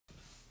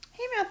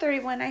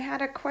31, I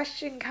had a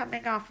question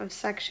coming off of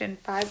section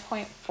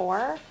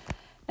 5.4,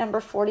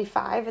 number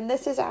 45, and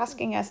this is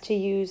asking us to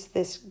use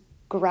this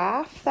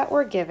graph that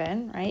we're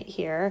given right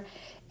here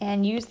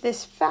and use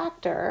this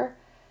factor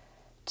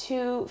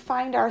to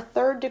find our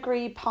third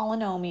degree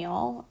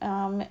polynomial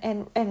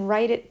and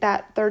write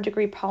that third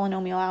degree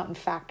polynomial out in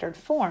factored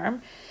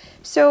form.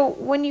 So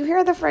when you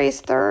hear the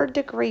phrase third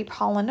degree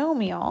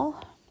polynomial,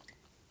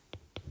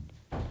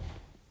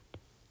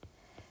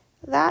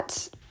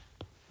 that's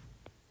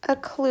a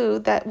clue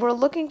that we're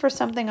looking for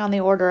something on the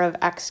order of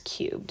x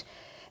cubed.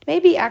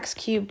 Maybe x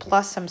cubed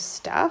plus some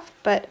stuff,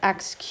 but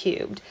x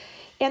cubed.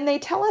 And they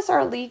tell us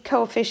our lead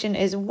coefficient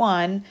is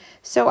 1,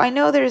 so I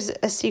know there's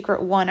a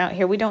secret 1 out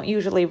here. We don't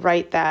usually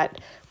write that.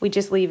 We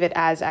just leave it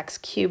as x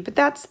cubed, but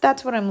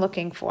that's what I'm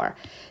looking for.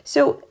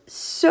 So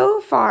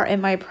far in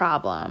my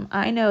problem,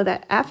 I know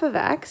that f of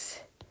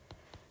x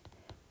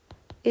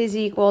is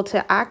equal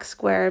to x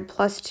squared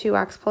plus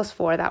 2x plus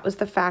 4. That was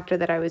the factor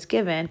that I was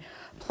given,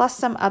 plus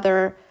some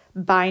other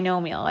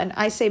binomial. And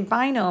I say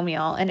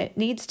binomial, and it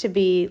needs to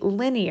be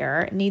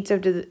linear. It needs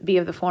to be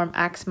of the form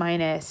x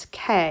minus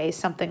k,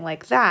 something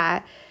like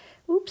that.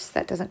 Oops,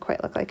 that doesn't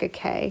quite look like a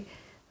k.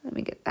 Let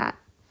me get that.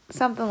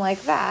 Something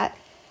like that.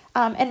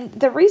 And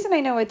the reason I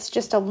know it's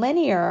just a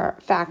linear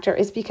factor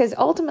is because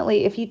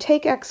ultimately, if you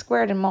take x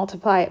squared and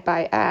multiply it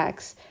by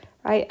x,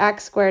 right,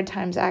 x squared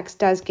times x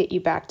does get you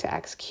back to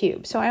x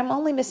cubed. So I'm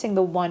only missing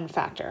the one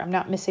factor. I'm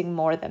not missing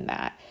more than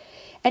that.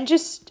 And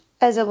just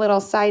as a little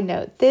side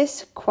note,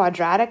 this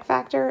quadratic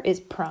factor is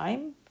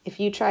prime. If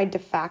you tried to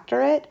factor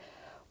it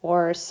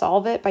or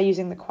solve it by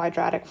using the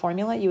quadratic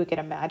formula, you would get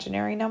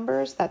imaginary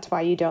numbers. That's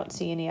why you don't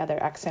see any other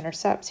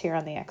x-intercepts here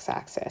on the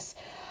x-axis.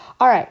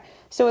 All right,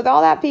 so with all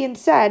that being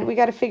said, we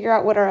got to figure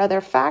out what our other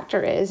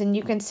factor is. And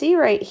you can see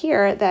right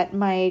here that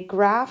my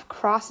graph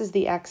crosses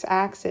the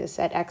x-axis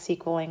at x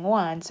equaling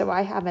 1. So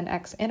I have an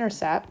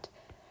x-intercept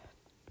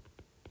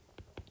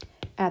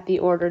at the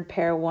ordered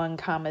pair 1,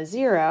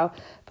 0.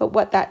 But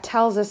what that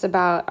tells us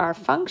about our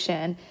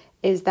function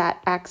is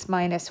that x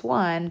minus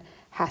 1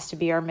 has to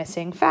be our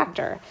missing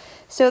factor.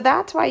 So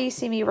that's why you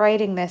see me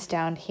writing this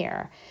down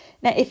here.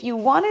 Now, if you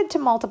wanted to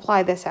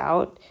multiply this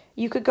out,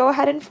 you could go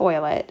ahead and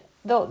FOIL it.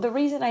 The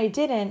reason I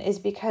didn't is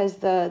because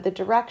the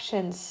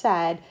directions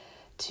said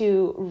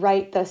to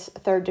write this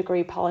third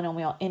degree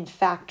polynomial in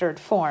factored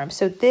form.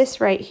 So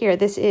this right here,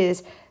 this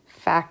is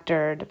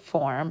factored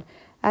form.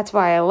 That's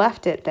why I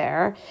left it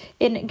there.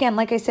 And again,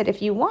 like I said,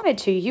 if you wanted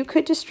to, you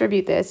could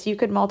distribute this. You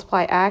could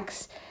multiply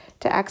x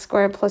to x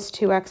squared plus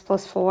 2x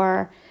plus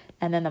 4,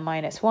 and then the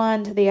minus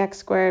 1 to the x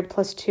squared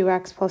plus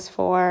 2x plus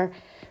 4,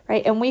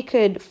 right? And we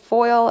could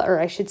FOIL,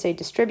 or I should say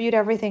distribute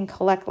everything,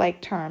 collect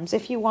like terms,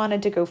 if you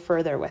wanted to go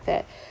further with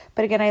it.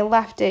 But again, I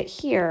left it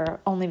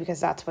here only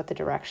because that's what the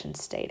directions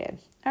stated.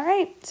 All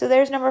right, so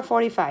there's number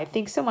 45.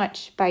 Thanks so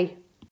much. Bye.